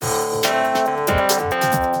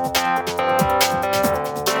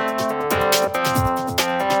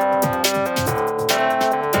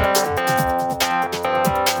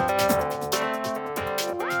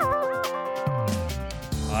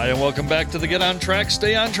back to the Get On Track,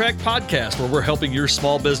 Stay On Track podcast, where we're helping your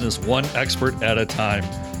small business one expert at a time.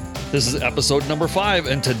 This is episode number 5,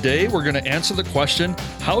 and today we're going to answer the question,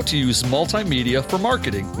 how to use multimedia for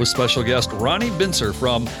marketing, with special guest Ronnie Bincer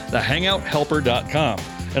from thehangouthelper.com.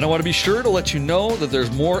 And I want to be sure to let you know that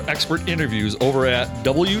there's more expert interviews over at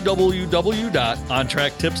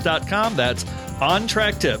www.ontracktips.com. That's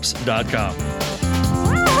ontracktips.com.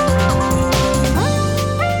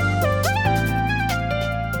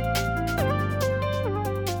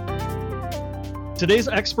 Today's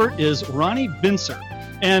expert is Ronnie Bincer,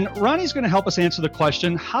 and Ronnie's going to help us answer the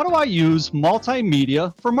question, how do I use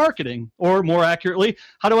multimedia for marketing? Or more accurately,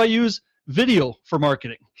 how do I use video for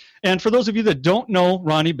marketing? And for those of you that don't know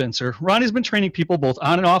Ronnie Bincer, Ronnie's been training people both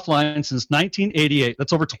on and offline since 1988.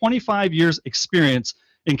 That's over 25 years experience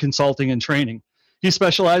in consulting and training. He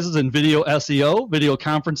specializes in video SEO, video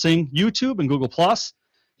conferencing, YouTube, and Google+.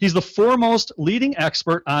 He's the foremost leading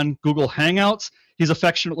expert on Google Hangouts. He's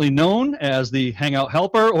affectionately known as the Hangout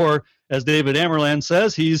Helper, or as David Amerland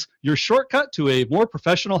says, he's your shortcut to a more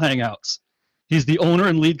professional Hangouts. He's the owner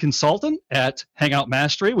and lead consultant at Hangout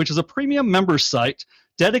Mastery, which is a premium member site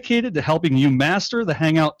dedicated to helping you master the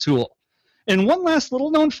Hangout tool. And one last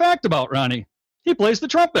little known fact about Ronnie, he plays the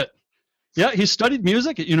trumpet. Yeah, he studied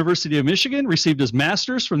music at University of Michigan, received his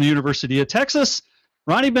master's from the University of Texas.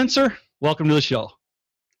 Ronnie Bincer, welcome to the show.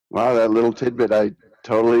 Wow, that little tidbit, I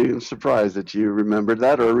totally surprised that you remembered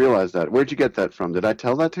that or realized that. Where'd you get that from? Did I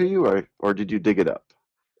tell that to you, or did you dig it up?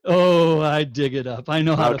 Oh, I dig it up. I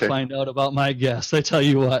know how to find out about my guests, I tell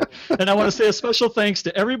you what. And I want to say a special thanks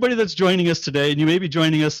to everybody that's joining us today. And you may be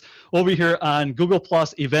joining us over here on Google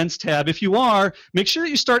Plus Events tab. If you are, make sure that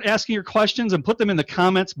you start asking your questions and put them in the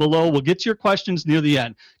comments below. We'll get to your questions near the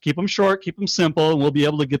end. Keep them short, keep them simple, and we'll be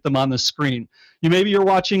able to get them on the screen. Maybe you're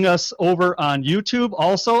watching us over on YouTube.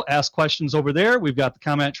 Also, ask questions over there. We've got the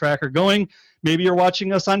comment tracker going. Maybe you're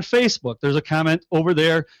watching us on Facebook. There's a comment over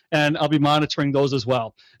there, and I'll be monitoring those as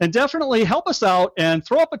well. And definitely help us out and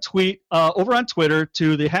throw up a tweet over on Twitter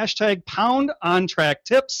to the hashtag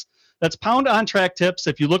 #PoundOnTrackTips. That's #PoundOnTrackTips.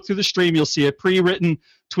 If you look through the stream, you'll see a pre-written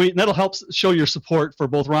tweet, and that'll help show your support for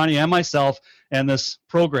both Ronnie and myself and this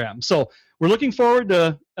program. So we're looking forward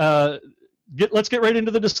to let's get right into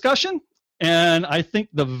the discussion. And I think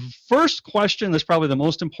the first question that's probably the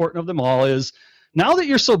most important of them all is, now that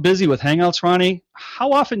you're so busy with Hangouts, Ronnie,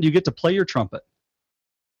 how often do you get to play your trumpet?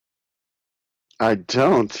 I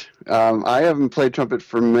don't. I haven't played trumpet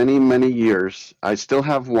for many, many years. I still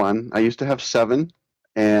have one. I used to have 7,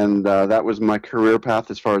 and that was my career path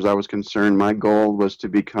as far as I was concerned. My goal was to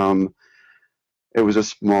become, it was a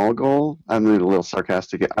small goal. I'm a little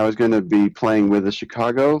sarcastic. I was going to be playing with the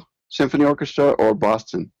Chicago Symphony Orchestra or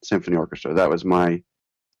Boston Symphony Orchestra. That was my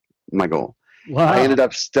goal. Wow. I ended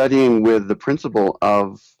up studying with the principal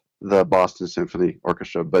of the Boston Symphony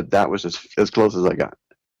Orchestra, but that was as close as I got.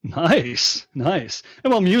 Nice. And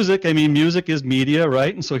well, music is media,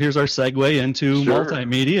 right? And so here's our segue into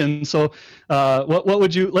multimedia. And so what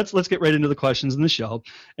would you, let's get right into the questions in the show.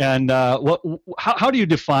 And how do you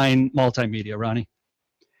define multimedia, Ronnie?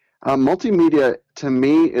 Multimedia, to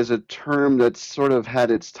me, is a term that's sort of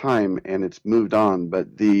had its time and it's moved on, but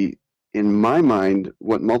in my mind,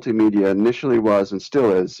 what multimedia initially was and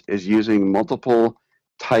still is using multiple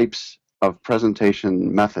types of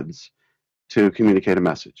presentation methods to communicate a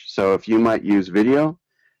message. So if you might use video,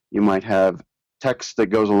 you might have text that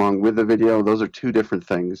goes along with the video. Those are 2 different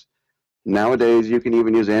things. Nowadays, you can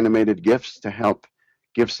even use animated GIFs to help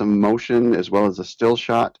give some motion as well as a still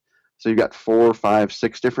shot. So you've got 4, 5,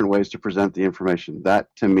 6 different ways to present the information.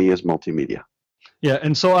 That, to me, is multimedia. Yeah,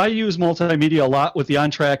 and so I use multimedia a lot with the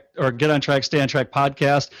On Track or Get On Track, Stay On Track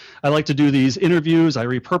podcast. I like to do these interviews. I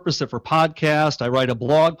repurpose it for podcast. I write a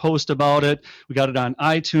blog post about it. We got it on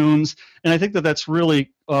iTunes. And I think that that's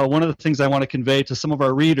really one of the things I want to convey to some of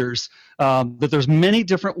our readers, that there's many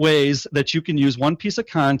different ways that you can use one piece of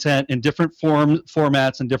content in different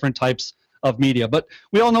formats and different types of media. But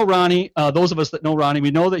we all know Ronnie. Those of us that know Ronnie,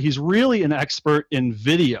 we know that he's really an expert in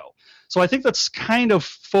video. So I think that's kind of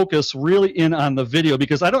focus really in on the video,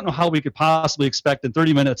 because I don't know how we could possibly expect in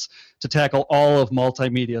 30 minutes to tackle all of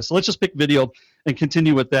multimedia. So let's just pick video and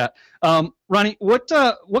continue with that. Ronnie, what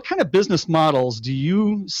kind of business models do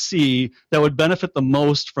you see that would benefit the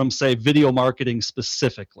most from, say, video marketing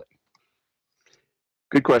specifically?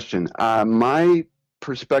 Good question. My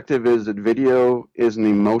perspective is that video is an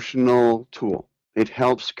emotional tool. It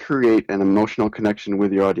helps create an emotional connection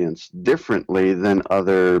with your audience differently than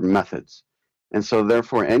other methods. And so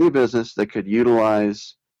therefore, any business that could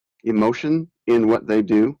utilize emotion in what they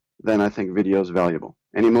do, then I think video is valuable.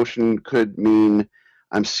 And emotion could mean,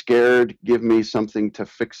 I'm scared, give me something to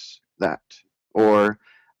fix that. Or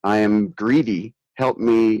I am greedy, help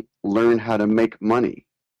me learn how to make money.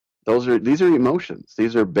 These are emotions.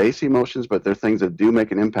 These are base emotions, but they're things that do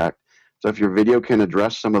make an impact. So if your video can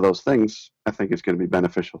address some of those things, I think it's going to be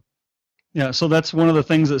beneficial. Yeah, so that's one of the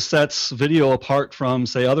things that sets video apart from,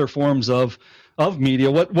 say, other forms of media.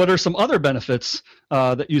 What are some other benefits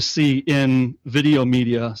that you see in video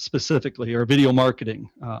media specifically, or video marketing?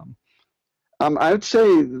 I would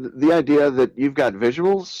say the idea that you've got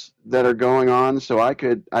visuals that are going on. So I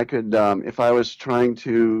could, if I was trying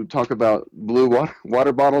to talk about blue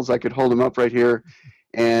water bottles, I could hold them up right here,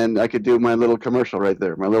 and I could do my little commercial right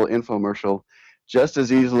there, my little infomercial, just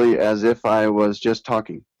as easily as if I was just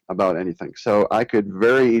talking about anything. So I could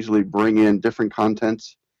very easily bring in different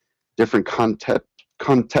contents, different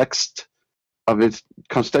context of its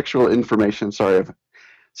contextual information. Sorry,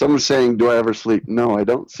 someone's saying, do I ever sleep? No, I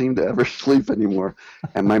don't seem to ever sleep anymore,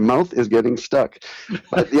 and my mouth is getting stuck.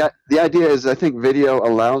 But the idea is, I think video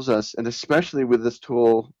allows us, and especially with this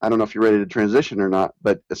tool, I don't know if you're ready to transition or not,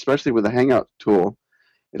 but especially with the Hangout tool,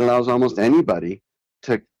 it allows almost anybody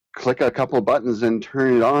to click a couple buttons and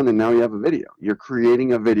turn it on, and now you have a video. You're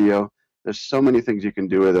creating a video. There's so many things you can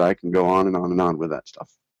do with it. I can go on and on and on with that stuff.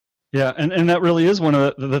 Yeah, and that really is one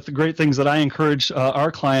of the great things that I encourage our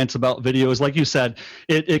clients about video is, like you said,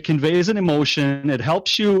 it conveys an emotion. It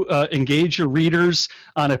helps you engage your readers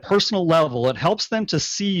on a personal level. It helps them to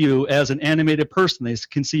see you as an animated person. They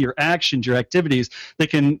can see your actions, your activities. They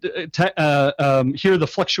can hear the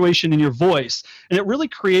fluctuation in your voice. And it really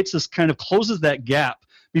creates this kind of, closes that gap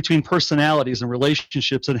between personalities and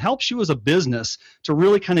relationships, and helps you as a business to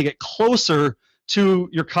really kind of get closer to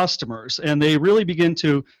your customers, and they really begin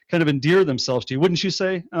to kind of endear themselves to you. Wouldn't you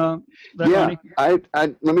say that, yeah,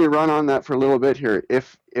 Ronnie? Let me run on that for a little bit here.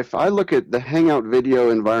 If I look at the Hangout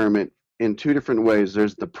video environment in two different ways,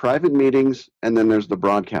 there's the private meetings and then there's the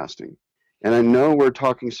broadcasting. And I know we're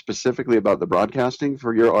talking specifically about the broadcasting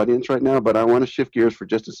for your audience right now, but I want to shift gears for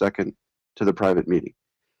just a second to the private meeting.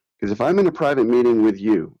 Because if I'm in a private meeting with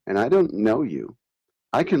you and I don't know you,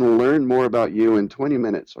 I can learn more about you in 20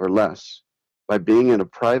 minutes or less by being in a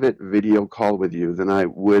private video call with you than I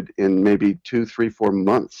would in maybe 2, 3, 4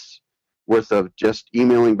 months worth of just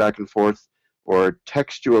emailing back and forth or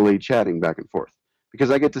textually chatting back and forth. Because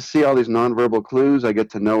I get to see all these nonverbal clues. I get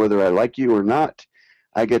to know whether I like you or not.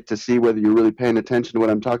 I get to see whether you're really paying attention to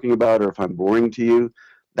what I'm talking about or if I'm boring to you.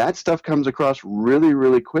 That stuff comes across really,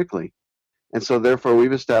 really quickly. And so therefore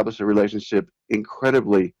we've established a relationship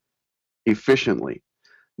incredibly efficiently.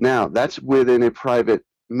 Now, that's within a private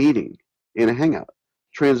meeting in a Hangout.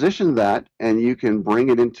 Transition that and you can bring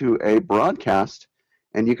it into a broadcast,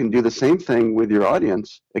 and you can do the same thing with your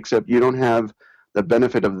audience, except you don't have the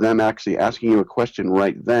benefit of them actually asking you a question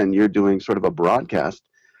right then. You're doing sort of a broadcast,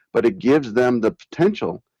 but it gives them the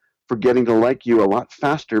potential for getting to like you a lot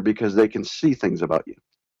faster because they can see things about you.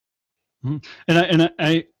 And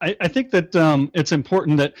I think that it's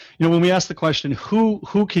important that, when we ask the question,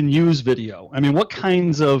 who can use video? I mean, what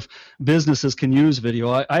kinds of businesses can use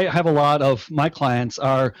video? I have a lot of my clients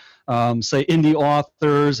are, say, indie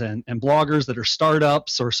authors and bloggers that are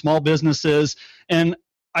startups or small businesses. And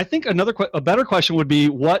I think a better question would be,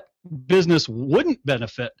 what business wouldn't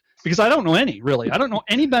benefit? Because I don't know any, really. I don't know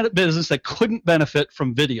any business that couldn't benefit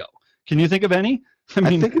from video. Can you think of any?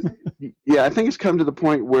 I think it's come to the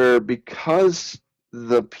point where, because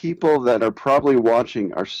the people that are probably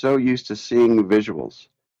watching are so used to seeing visuals,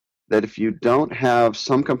 that if you don't have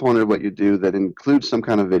some component of what you do that includes some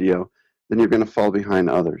kind of video, then you're going to fall behind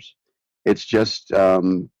others. It's just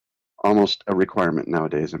almost a requirement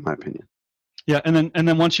nowadays, in my opinion. Yeah, and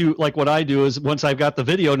then once you, like what I do is, once I've got the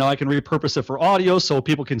video, now I can repurpose it for audio so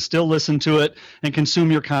people can still listen to it and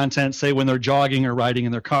consume your content, say when they're jogging or riding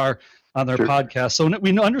in their car on their podcast. So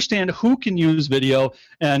we understand who can use video,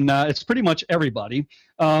 and it's pretty much everybody.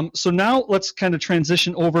 So now let's kind of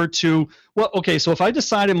transition over to, so if I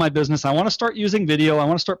decide in my business I want to start using video, I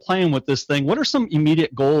want to start playing with this thing, what are some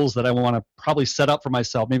immediate goals that I want to probably set up for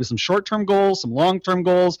myself? Maybe some short-term goals, some long-term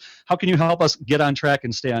goals. How can you help us get on track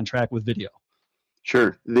and stay on track with video?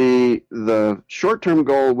 Sure. The short-term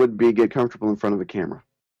goal would be get comfortable in front of a camera.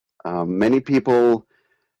 Many people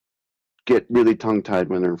get really tongue-tied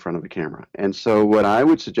when they're in front of a camera. And so what I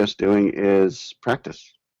would suggest doing is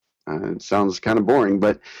practice. It sounds kind of boring,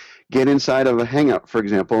 but get inside of a Hangout, for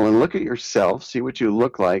example, and look at yourself, see what you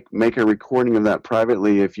look like, make a recording of that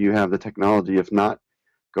privately if you have the technology. If not,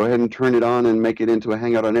 go ahead and turn it on and make it into a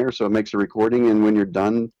Hangout on Air so it makes a recording, and when you're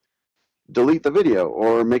done, delete the video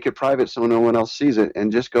or make it private so no one else sees it,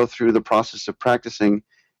 and just go through the process of practicing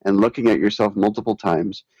and looking at yourself multiple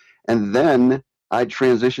times. And then I'd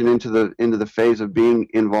transition into the phase of being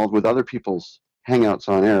involved with other people's Hangouts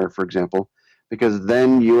on air, for example, because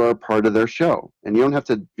then you are part of their show. And you don't have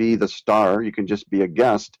to be the star. You can just be a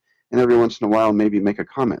guest, and every once in a while maybe make a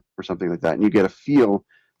comment or something like that, and you get a feel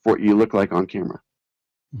for what you look like on camera.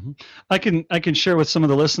 Mm-hmm. I can share with some of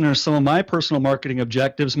the listeners some of my personal marketing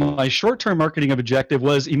objectives. My short-term marketing objective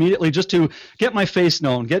was immediately just to get my face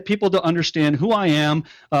known, get people to understand who I am.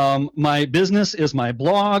 My business is my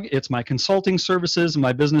blog, it's my consulting services, and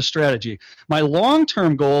my business strategy. My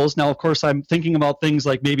long-term goals, now of course I'm thinking about things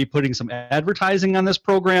like maybe putting some advertising on this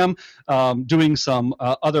program, doing some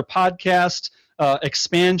other podcast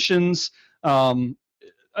expansions.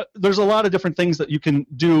 There's a lot of different things that you can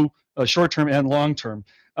do short-term and long-term.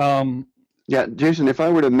 Yeah, Jason, if I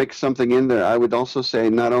were to mix something in there, I would also say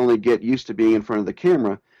not only get used to being in front of the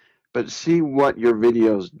camera, but see what your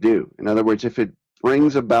videos do. In other words, if it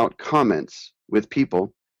brings about comments with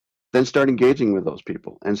people, then start engaging with those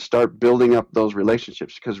people and start building up those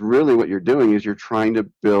relationships. Because really what you're doing is you're trying to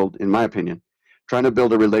build, in my opinion, trying to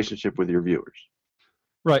build a relationship with your viewers.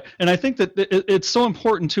 Right. And I think that it's so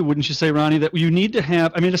important too, wouldn't you say, Ronnie, that you need to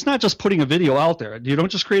have, I mean, it's not just putting a video out there. You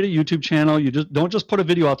don't just create a YouTube channel. You just don't just put a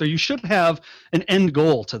video out there. You should have an end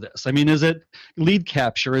goal to this. I mean, is it lead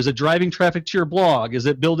capture? Is it driving traffic to your blog? Is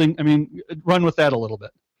it building, I mean, run with that a little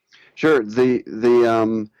bit. Sure.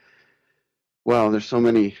 Well, there's so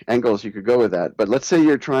many angles you could go with that. But let's say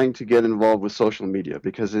you're trying to get involved with social media,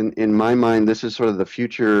 because in my mind, this is sort of the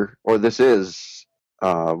future, or this is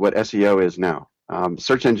what SEO is now.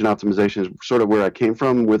 Search engine optimization is sort of where I came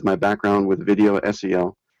from with my background with video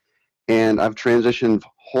SEO. And I've transitioned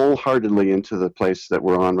wholeheartedly into the place that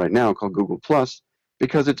we're on right now called Google Plus,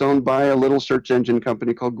 because it's owned by a little search engine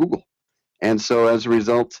company called Google. And so as a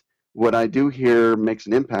result, what I do here makes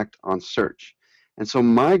an impact on search. And so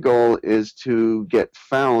my goal is to get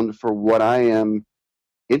found for what I am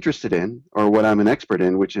interested in, or what I'm an expert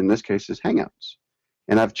in, which in this case is Hangouts.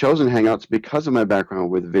 And I've chosen Hangouts because of my background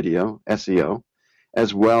with video SEO,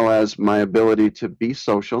 as well as my ability to be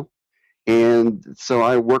social. And so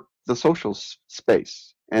I work the social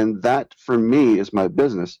space. And that, for me, is my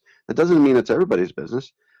business. That doesn't mean it's everybody's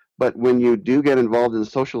business. But when you do get involved in the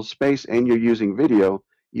social space and you're using video,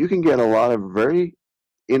 you can get a lot of very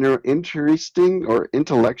interesting or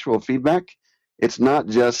intellectual feedback. It's not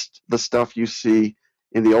just the stuff you see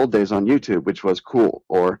in the old days on YouTube, which was cool,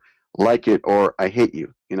 or like it, or I hate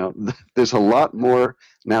you. You know, there's a lot more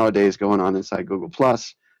nowadays going on inside Google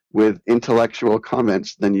Plus with intellectual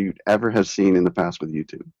comments than you ever have seen in the past with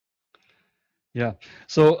YouTube. Yeah.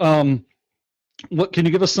 So, what can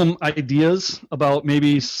you give us some ideas about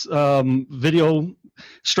maybe video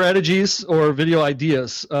strategies or video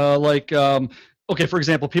ideas? Okay, for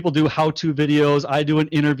example, people do how-to videos. I do an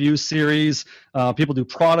interview series. People do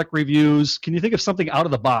product reviews. Can you think of something out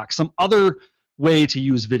of the box, some other way to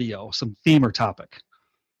use video, some theme or topic?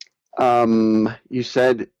 You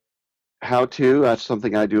said how-to. That's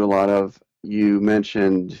something I do a lot of. You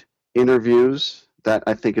mentioned interviews. That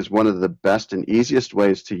I think is one of the best and easiest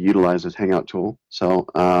ways to utilize this Hangout tool. So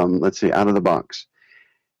let's see, out of the box.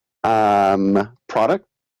 Product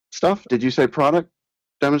stuff. Did you say product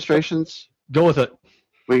demonstrations? Go with it.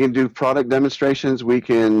 We can do product demonstrations. We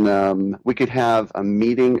could have a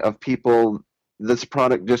meeting of people. This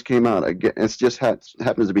product just came out. It's just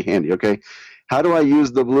happens to be handy. Okay, how do I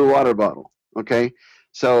use the blue water bottle? Okay,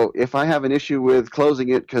 so if I have an issue with closing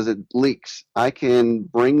it because it leaks, I can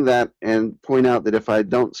bring that and point out that if I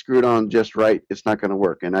don't screw it on just right, it's not going to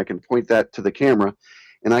work. And I can point that to the camera,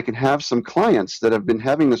 and I can have some clients that have been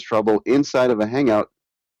having this trouble inside of a Hangout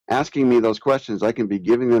asking me those questions. I can be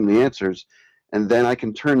giving them the answers, and then I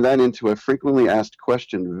can turn that into a frequently asked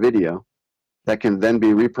question video that can then be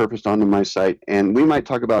repurposed onto my site. And we might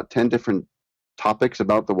talk about 10 different topics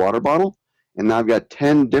about the water bottle, and now I've got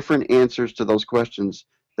 10 different answers to those questions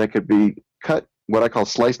that could be cut, what I call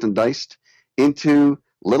sliced and diced, into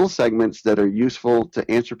little segments that are useful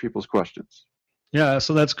to answer people's questions. Yeah,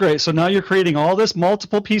 so that's great. So now you're creating all this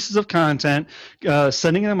multiple pieces of content,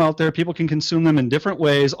 sending them out there. People can consume them in different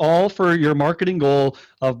ways, all for your marketing goal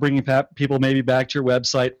of bringing people maybe back to your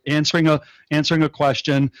website, answering a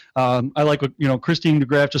question. I like what Christine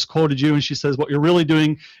DeGraff just quoted you, and she says what you're really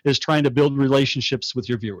doing is trying to build relationships with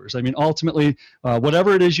your viewers. I mean, ultimately,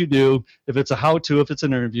 whatever it is you do, if it's a how-to, if it's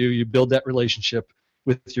an interview, you build that relationship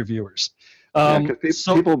with your viewers. Because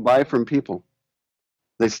people buy from people.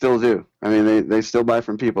 They still do. I mean, they still buy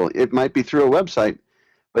from people. It might be through a website,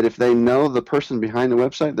 but if they know the person behind the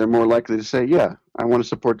website, they're more likely to say, yeah, I want to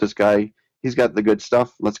support this guy. He's got the good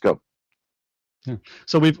stuff. Let's go. Yeah.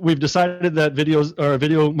 So we've decided that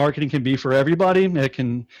video marketing can be for everybody. It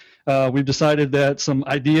can We've decided that some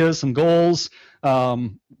ideas, some goals.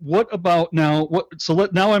 What about now?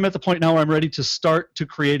 Now I'm at the point now where I'm ready to start to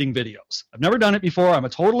creating videos. I've never done it before. I'm a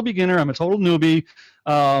total beginner. I'm a total newbie.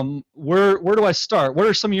 Where do I start? What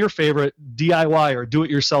are some of your favorite DIY or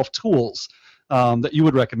do-it-yourself tools that you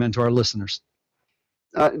would recommend to our listeners?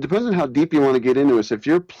 It depends on how deep you want to get into this. If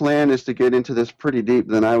your plan is to get into this pretty deep,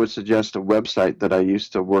 then I would suggest a website that I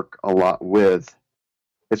used to work a lot with.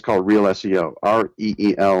 It's called Real SEO,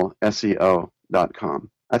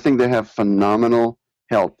 REELSEO.com. I think they have phenomenal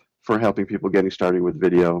help for helping people getting started with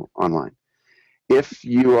video online. If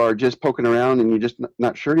you are just poking around and you're just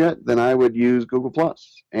not sure yet, then I would use Google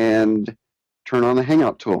Plus and turn on the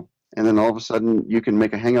Hangout tool. And then all of a sudden you can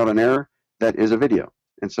make a Hangout on Air that is a video.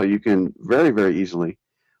 And so you can very, very easily,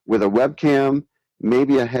 with a webcam,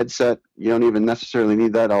 maybe a headset, you don't even necessarily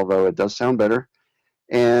need that, although it does sound better,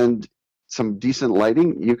 and some decent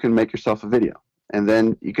lighting, you can make yourself a video. And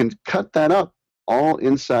then you can cut that up all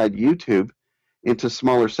inside YouTube into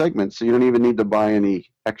smaller segments, so you don't even need to buy any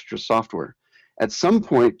extra software. At some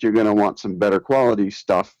point, you're going to want some better quality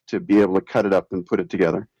stuff to be able to cut it up and put it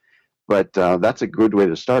together. But that's a good way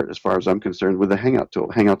to start as far as I'm concerned with the Hangout tool,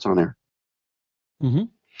 Hangouts on Air. Mm-hmm.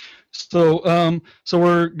 So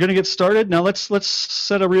we're going to get started now. Let's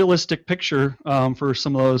set a realistic picture for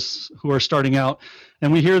some of those who are starting out.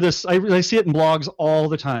 And we hear this. I see it in blogs all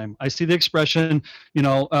the time. I see the expression,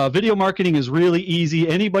 video marketing is really easy.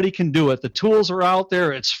 Anybody can do it. The tools are out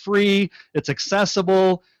there. It's free. It's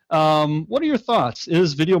accessible. What are your thoughts?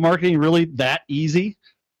 Is video marketing really that easy?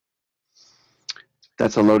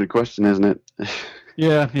 That's a loaded question, isn't it?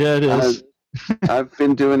 Yeah, it is. I've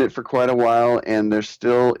been doing it for quite a while, and there's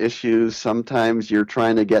still issues. Sometimes you're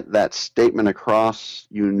trying to get that statement across.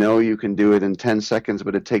 You can do it in 10 seconds,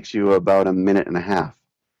 but it takes you about a minute and a half.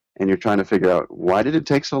 And you're trying to figure out, why did it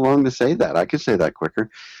take so long to say that? I could say that quicker.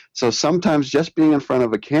 So sometimes just being in front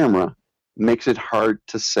of a camera makes it hard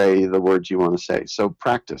to say the words you want to say. So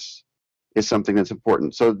practice is something that's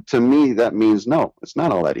important. So to me, that means no, it's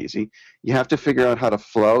not all that easy. You have to figure out how to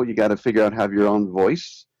flow. You got to figure out how to have your own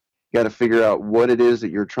voice. You got to figure out what it is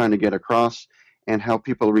that you're trying to get across and how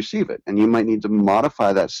people receive it. And you might need to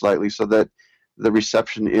modify that slightly so that the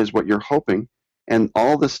reception is what you're hoping. And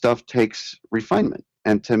all this stuff takes refinement.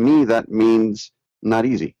 And to me, that means not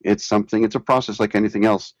easy. It's a process like anything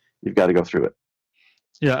else. You've got to go through it.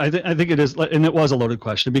 Yeah, I think it is, and it was a loaded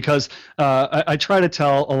question because I try to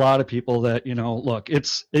tell a lot of people that, look,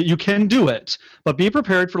 you can do it, but be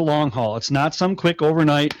prepared for the long haul. It's not some quick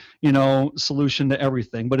overnight, solution to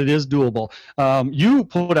everything, but it is doable. You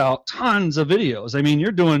put out tons of videos. I mean,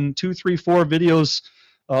 you're doing 2, 3, 4 videos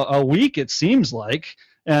a week, it seems like.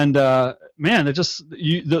 And man,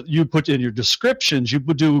 you put in your descriptions, you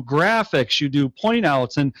do graphics, you do point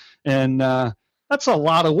outs, and that's a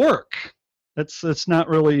lot of work. It's not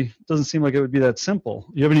really, doesn't seem like it would be that simple.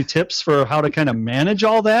 You have any tips for how to kind of manage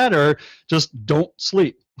all that, or just don't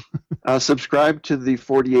sleep? Subscribe to the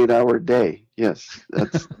 48-hour day. Yes,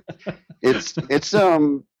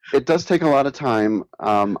 it does take a lot of time.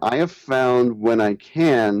 I have found when I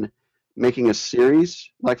can, making a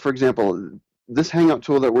series, like for example, this Hangout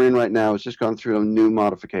tool that we're in right now has just gone through a new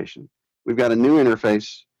modification. We've got a new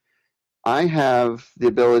interface. I have the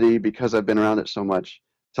ability, because I've been around it so much,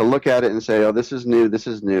 to look at it and say, oh, this is new, this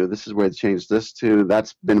is where they changed this to,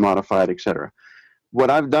 that's been modified, etc. What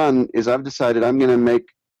I've done is I've decided I'm going to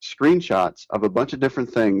make screenshots of a bunch of different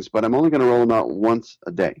things, but I'm only going to roll them out once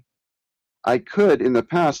a day. I could, in the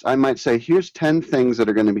past, I might say, here's 10 things that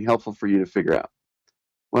are going to be helpful for you to figure out.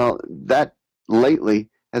 Well, that lately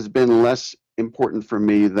has been less important for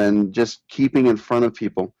me than just keeping in front of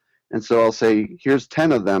people. And so I'll say, here's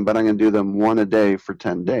 10 of them, but I'm going to do them one a day for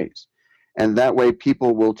 10 days. And that way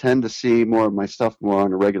people will tend to see more of my stuff more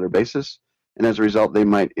on a regular basis. And as a result, they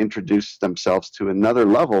might introduce themselves to another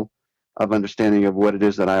level of understanding of what it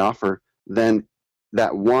is that I offer than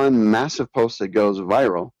that one massive post that goes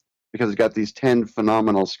viral because it's got these 10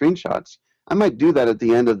 phenomenal screenshots. I might do that at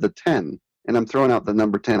the end of the 10, and I'm throwing out the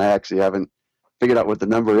number 10. I actually haven't figured out what the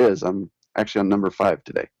number is. I'm actually on number 5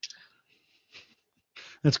 today.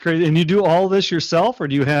 That's crazy. And you do all this yourself, or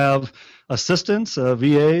do you have assistants,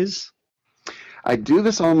 VAs? I do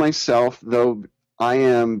this all myself, though I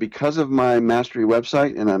am, because of my Mastery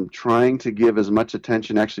website, and I'm trying to give as much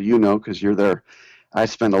attention, actually, because you're there, I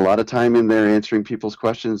spend a lot of time in there answering people's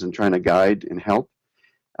questions and trying to guide and help.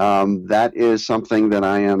 That is something that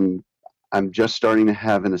I'm just starting to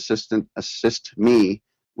have an assistant assist me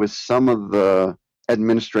with some of the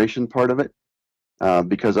administration part of it,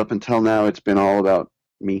 because up until now it's been all about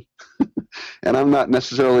me. And I'm not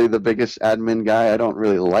necessarily the biggest admin guy. I don't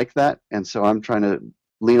really like that. And so I'm trying to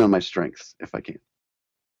lean on my strengths if I can.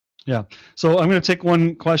 Yeah. So I'm going to take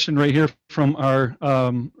one question right here from our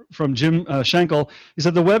from Jim Schenkel. He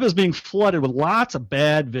said the web is being flooded with lots of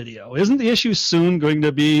bad video. Isn't the issue soon going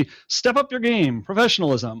to be step up your game,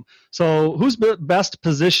 professionalism? So who's best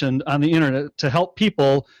positioned on the internet to help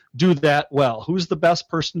people do that well? Who's the best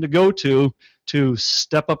person to go to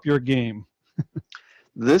step up your game?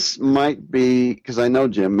 This might be, because I know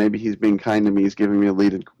Jim, maybe he's being kind to me, he's giving me a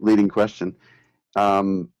leading question.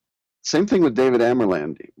 Same thing with David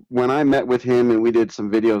Amerland. When I met with him and we did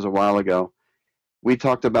some videos a while ago, we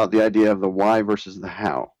talked about the idea of the why versus the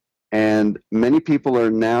how. And many people are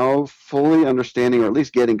now fully understanding, or at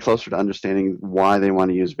least getting closer to understanding, why they want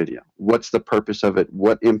to use video. What's the purpose of it?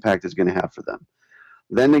 What impact is going to have for them?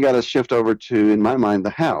 Then they got to shift over to, in my mind, the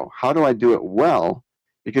how. How do I do it well?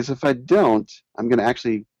 Because if I don't, I'm going to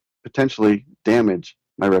actually potentially damage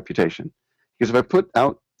my reputation. Because if I put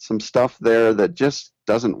out some stuff there that just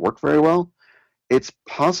doesn't work very well, it's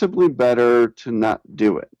possibly better to not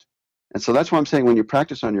do it. And so that's why I'm saying when you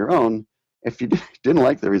practice on your own, if you didn't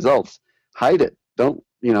like the results, hide it. Don't,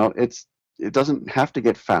 it doesn't have to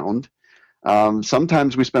get found.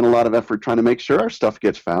 Sometimes we spend a lot of effort trying to make sure our stuff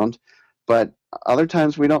gets found, but other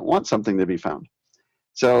times we don't want something to be found.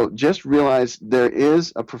 So just realize there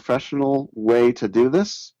is a professional way to do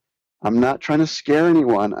this. I'm not trying to scare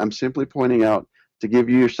anyone. I'm simply pointing out to give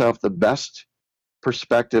you yourself the best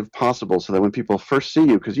perspective possible so that when people first see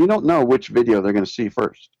you, because you don't know which video they're going to see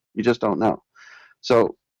first. You just don't know.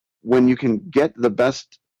 So when you can get the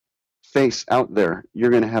best face out there,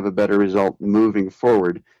 you're going to have a better result moving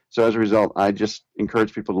forward. So as a result, I just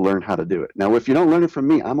encourage people to learn how to do it. Now, if you don't learn it from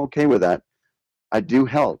me, I'm okay with that. I do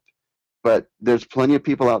help. But there's plenty of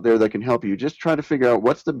people out there that can help you. Just try to figure out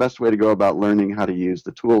what's the best way to go about learning how to use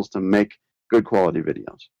the tools to make good quality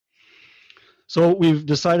videos. So we've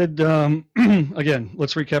decided, again,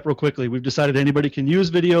 let's recap real quickly. We've decided anybody can use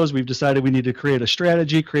videos. We've decided we need to create a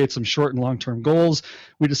strategy, create some short and long-term goals.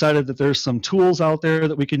 We decided that there's some tools out there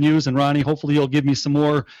that we can use. And Ronnie, hopefully you'll give me some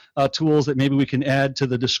more tools that maybe we can add to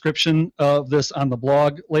the description of this on the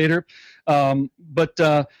blog later.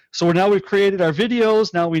 So now we've created our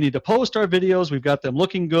videos. Now we need to post our videos. We've got them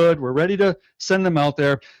looking good. We're ready to send them out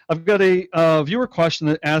there. I've got a viewer question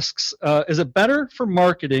that asks, is it better for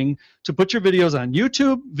marketing to put your videos on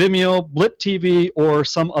YouTube, Vimeo, Blip TV, or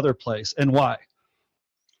some other place, and why?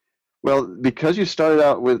 Well, because you started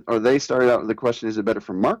out with, or they started out with the question, is it better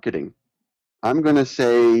for marketing? I'm going to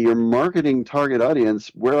say your marketing target audience,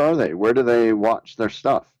 where are they? Where do they watch their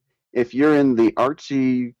stuff? If you're in the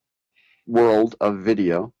artsy world of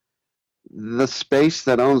video, the space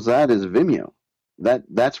that owns that is Vimeo.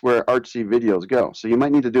 That's where artsy videos go. So you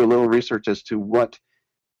might need to do a little research as to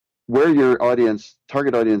where your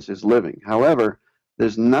target audience is living. However,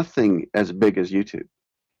 there's nothing as big as YouTube.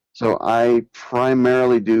 So I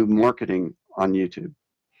primarily do marketing on YouTube.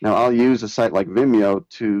 Now I'll use a site like Vimeo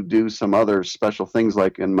to do some other special things,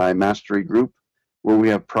 like in my mastery group where we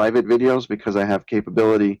have private videos, because I have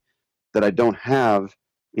capability that I don't have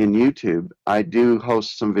in YouTube. I do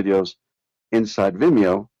host some videos inside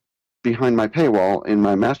Vimeo behind my paywall in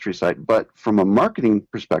my mastery site. But from a marketing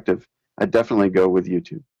perspective, I definitely go with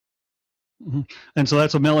YouTube. Mm-hmm. And so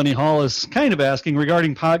that's what Melanie Hall is kind of asking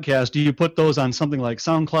regarding podcasts. Do you put those on something like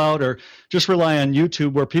SoundCloud, or just rely on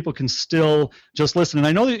YouTube where people can still just listen? And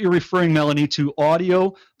I know that you're referring, Melanie, to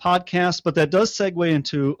audio podcasts, but that does segue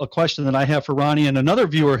into a question that I have for Ronnie, and another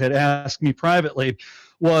viewer had asked me privately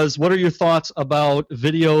was, what are your thoughts about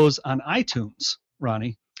videos on iTunes,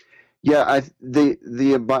 Ronnie? Yeah, the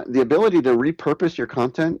ability to repurpose your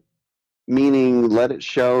content, meaning let it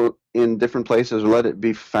show in different places or let it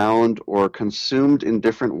be found or consumed in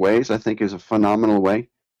different ways, I think is a phenomenal way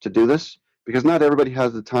to do this, because not everybody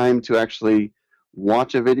has the time to actually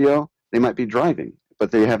watch a video. They might be driving, but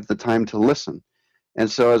they have the time to listen. And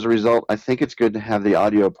so as a result, I think it's good to have the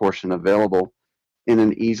audio portion available in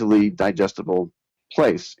an easily digestible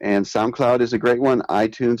place. And SoundCloud is a great one.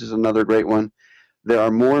 iTunes is another great one. There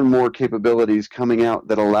are more and more capabilities coming out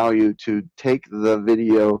that allow you to take the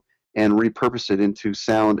video and repurpose it into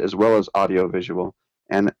sound as well as audio visual.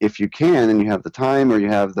 And if you can, and you have the time, or you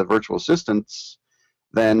have the virtual assistants,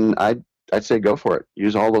 then I'd say go for it.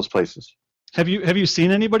 Use all those places. Have you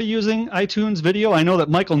seen anybody using iTunes video? I know that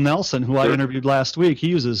Michael Nelson, who I interviewed last week, he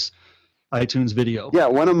uses iTunes video. Yeah,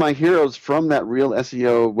 one of my heroes from that Real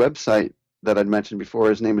SEO website that I'd mentioned before,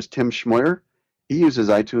 his name is Tim Schmoyer. He uses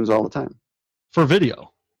iTunes all the time. For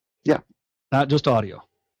video? Yeah. Not just audio?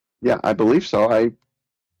 Yeah, I believe so.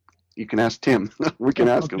 You can ask Tim. We can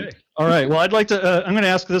ask him. All right. Well, I'd like to. I'm going to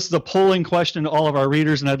ask this as a polling question to all of our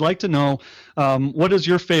readers, and I'd like to know what is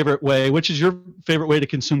your favorite way? Which is your favorite way to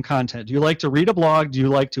consume content? Do you like to read a blog? Do you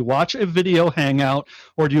like to watch a video hangout?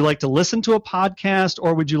 Or do you like to listen to a podcast?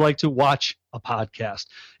 Or would you like to watch a podcast?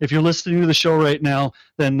 If you're listening to the show right now,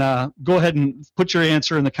 then go ahead and put your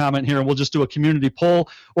answer in the comment here, and we'll just do a community poll.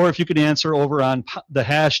 Or if you could answer over on the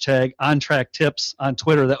hashtag OnTrackTips on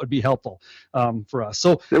Twitter, that would be helpful for us.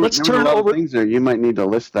 So let's turn over. Things there. You might need to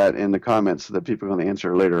list that in the comments so that people can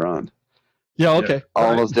answer later on. Yeah. Okay.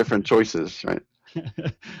 All those different choices, right?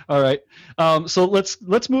 All right. So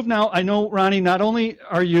let's move now. I know, Ronnie, not only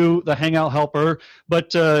are you the Hangout helper,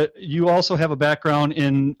 but you also have a background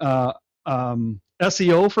in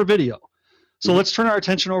SEO for video. So let's turn our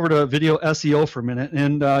attention over to video SEO for a minute.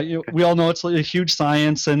 And we all know it's a huge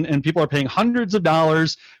science, and people are paying hundreds of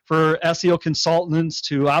dollars for SEO consultants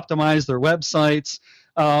to optimize their websites.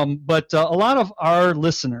 But a lot of our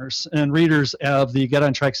listeners and readers of the Get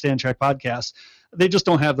on Track, Stay on Track podcast, they just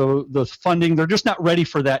don't have the funding. They're just not ready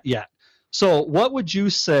for that yet. So what would you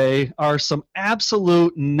say are some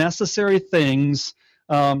absolute necessary things,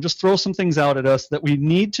 just throw some things out at us that we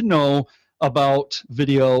need to know about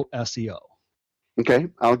video SEO? Okay,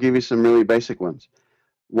 I'll give you some really basic ones.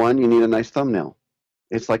 One, you need a nice thumbnail.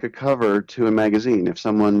 It's like a cover to a magazine. If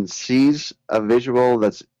someone sees a visual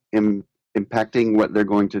that's impacting what they're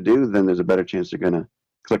going to do, then there's a better chance they're going to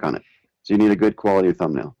click on it. So you need a good quality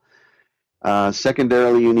thumbnail.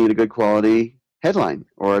 Secondarily, you need a good quality headline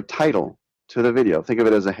or a title to the video. Think of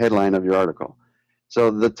it as a headline of your article.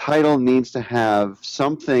 So the title needs to have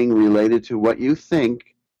something related to what you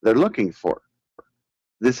think they're looking for.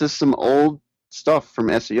 This is some old stuff from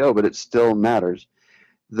SEO, but it still matters.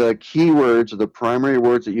 The keywords or the primary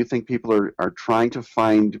words that you think people are trying to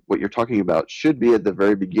find what you're talking about should be at the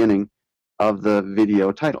very beginning of the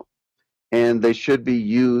video title. And they should be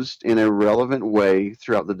used in a relevant way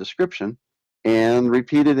throughout the description and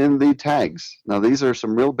repeated in the tags. Now, these are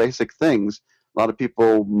some real basic things. A lot of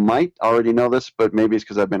people might already know this, but maybe it's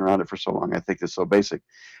because I've been around it for so long. I think it's so basic.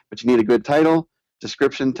 But you need a good title,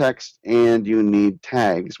 description text, and you need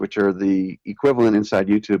tags, which are the equivalent inside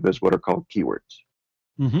YouTube as what are called keywords.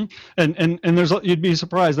 Mm-hmm. And there's, you'd be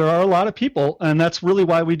surprised, there are a lot of people, and that's really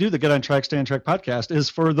why we do the Get on Track, Stay on Track podcast,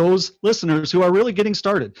 is for those listeners who are really getting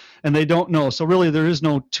started and they don't know. So really there is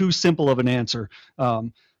no too simple of an answer.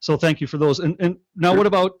 So thank you for those. And now, what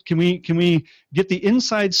about, can we get the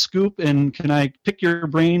inside scoop, and can I pick your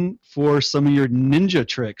brain for some of your ninja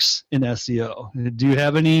tricks in SEO? Do you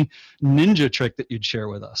have any ninja trick that you'd share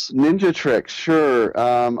with us? Ninja tricks, sure.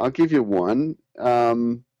 I'll give you one.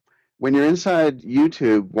 When you're inside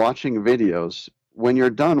YouTube watching videos, when you're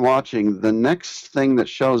done watching, the next thing that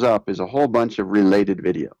shows up is a whole bunch of related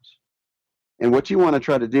videos. And what you want to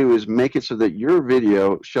try to do is make it so that your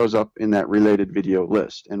video shows up in that related video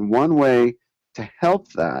list. And one way to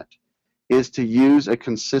help that is to use a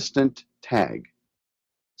consistent tag.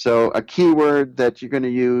 So a keyword that you're going to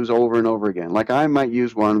use over and over again. Like I might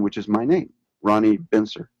use one which is my name, Ronnie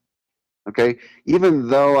Bincer. Okay? Even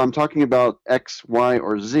though I'm talking about X, Y,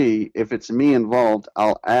 or Z, if it's me involved,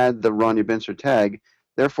 I'll add the Ronnie Bincer tag.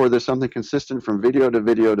 Therefore, there's something consistent from video to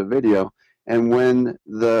video to video. And when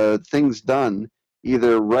the thing's done,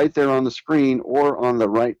 either right there on the screen or on the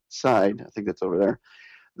right side, I think that's over there,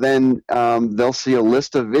 then they'll see a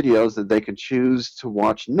list of videos that they can choose to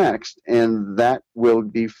watch next, and that will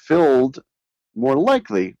be filled more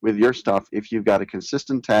likely with your stuff if you've got a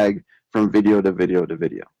consistent tag from video to video to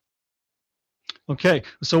video. Okay,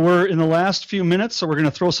 so we're in the last few minutes, so we're going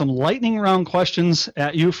to throw some lightning round questions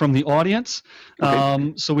at you from the audience.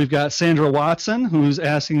 Okay. So we've got Sandra Watson, who's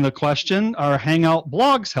asking the question, are Hangout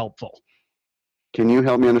blogs helpful? Can you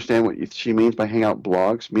help me understand what she means by Hangout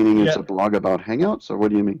blogs? Meaning it's a blog about Hangouts, or what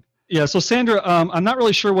do you mean? Yeah, so Sandra, I'm not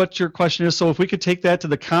really sure what your question is, so if we could take that to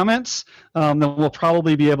the comments, then we'll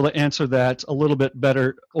probably be able to answer that a little bit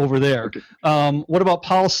better over there. Okay. What about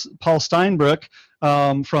Paul Steinbrück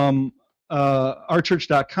from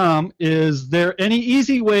ourchurch.com, is there any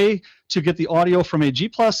easy way to get the audio from a G+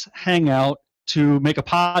 Hangout to make a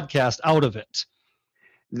podcast out of it?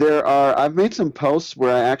 There are. I've made some posts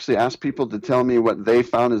where I actually ask people to tell me what they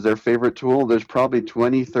found as their favorite tool. There's probably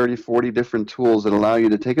 20, 30, 40 different tools that allow you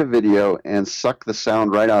to take a video and suck the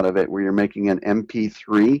sound right out of it, where you're making an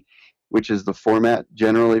MP3, which is the format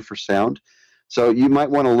generally for sound. So you might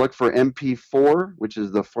want to look for MP4, which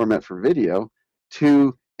is the format for video,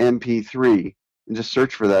 to MP3, and just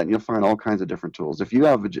search for that, and you'll find all kinds of different tools. If you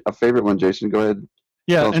have a favorite one, Jason, go ahead.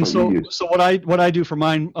 Yeah, and so what I do for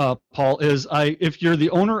mine, Paul, is if you're the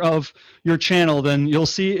owner of your channel, then you'll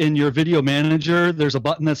see in your video manager there's a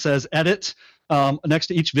button that says edit. next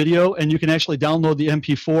to each video, and you can actually download the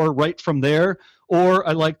MP4 right from there. Or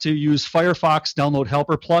I like to use Firefox Download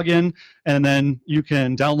Helper plugin, and then you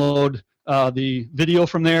can download the video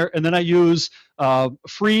from there. And then I use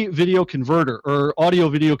free video converter or audio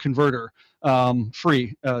video converter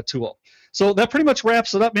free tool. So that pretty much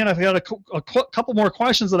wraps it up, man. I've got a couple more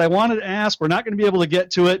questions that I wanted to ask. We're not going to be able to get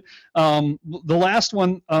to it. The last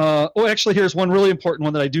one, actually, here's one really important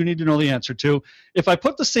one that I do need to know the answer to. If I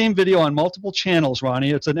put the same video on multiple channels,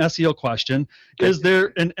 Ronnie, it's an SEO question. Okay. Is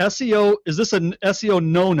this an SEO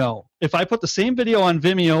no-no? If I put the same video on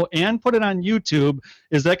Vimeo and put it on YouTube,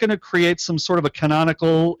 is that going to create some sort of a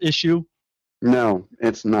canonical issue? No,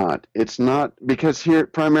 it's not. It's not, because here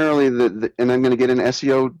primarily and I'm going to get in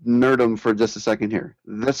SEO nerdum for just a second here.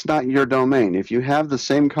 That's not your domain. If you have the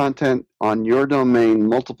same content on your domain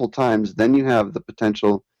multiple times, then you have the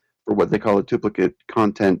potential for what they call a duplicate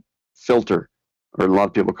content filter, or a lot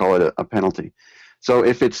of people call it a penalty. So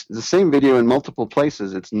if it's the same video in multiple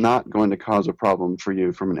places, it's not going to cause a problem for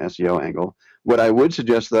you from an SEO angle. What I would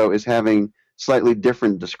suggest, though, is having slightly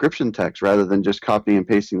different description text rather than just copying and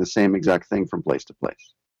pasting the same exact thing from place to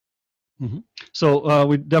place. Mm-hmm. So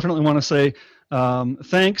we definitely want to say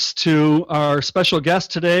thanks to our special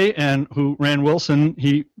guest today, and who Rand Wilson.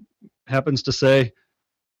 He happens to say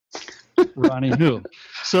Ronnie Hu.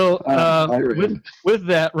 So with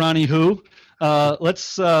that, Ronnie Hu,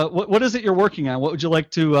 let's. What is it you're working on? What would you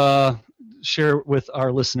like to share with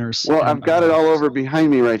our listeners? Well, I've got it all over behind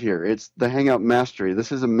me right here. It's the Hangout Mastery.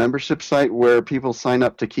 This is a membership site where people sign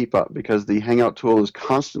up to keep up, because the Hangout tool is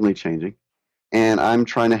constantly changing, and I'm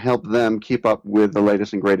trying to help them keep up with the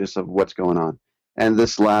latest and greatest of what's going on. And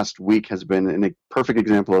this last week has been a perfect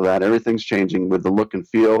example of that. Everything's changing with the look and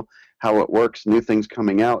feel, how it works, new things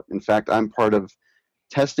coming out. In fact, I'm part of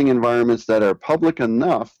testing environments that are public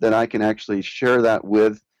enough that I can actually share that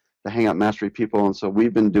with the Hangout Mastery people, and so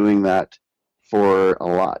we've been doing that for a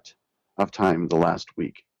lot of time the last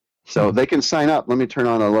week. So they can sign up. Let me turn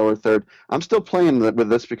on a lower third. I'm still playing with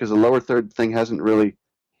this because the lower third thing hasn't really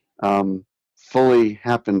fully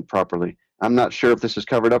happened properly. I'm not sure if this is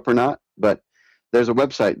covered up or not, but there's a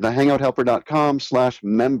website,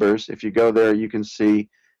 thehangouthelper.com/members. If you go there, you can see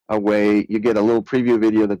a way, you get a little preview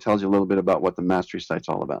video that tells you a little bit about what the Mastery site's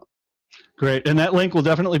all about. Great. And that link will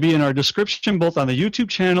definitely be in our description, both on the YouTube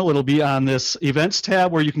channel. It'll be on this events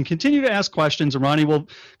tab where you can continue to ask questions. And Ronnie will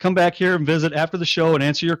come back here and visit after the show and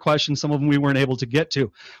answer your questions, some of them we weren't able to get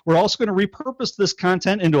to. We're also going to repurpose this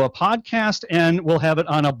content into a podcast, and we'll have it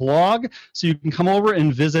on a blog. So you can come over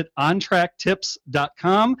and visit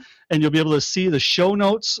ontracktips.com, and you'll be able to see the show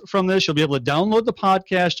notes from this. You'll be able to download the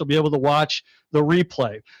podcast. You'll be able to watch the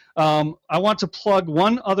replay. I want to plug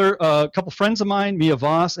one other couple friends of mine, Mia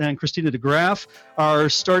Voss and Christina DeGraff, are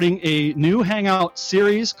starting a new Hangout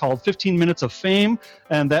series called 15 Minutes of Fame,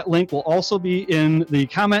 and that link will also be in the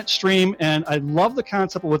comment stream. And I love the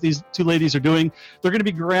concept of what these two ladies are doing. They're going to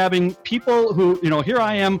be grabbing people who, here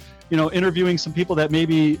I am, interviewing some people that may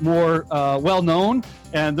be more well-known,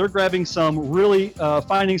 and they're grabbing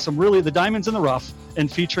finding some really the diamonds in the rough and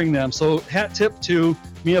featuring them. So hat tip to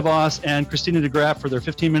Mia Voss and Christina DeGraff for their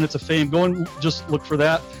 15 Minutes of Fame. Go and just look for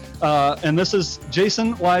that. And this is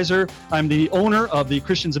Jason Weiser. I'm the owner of the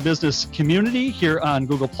Christians in Business community here on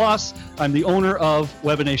Google+. I'm the owner of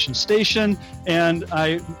Webination Station, and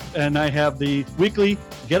I have the weekly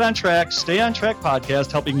Get on Track, Stay on Track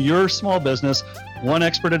podcast, helping your small business one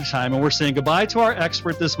expert at a time. And we're saying goodbye to our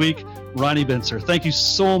expert this week, Ronnie Bincer. Thank you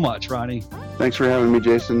so much, Ronnie. Thanks for having me,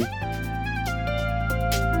 Jason.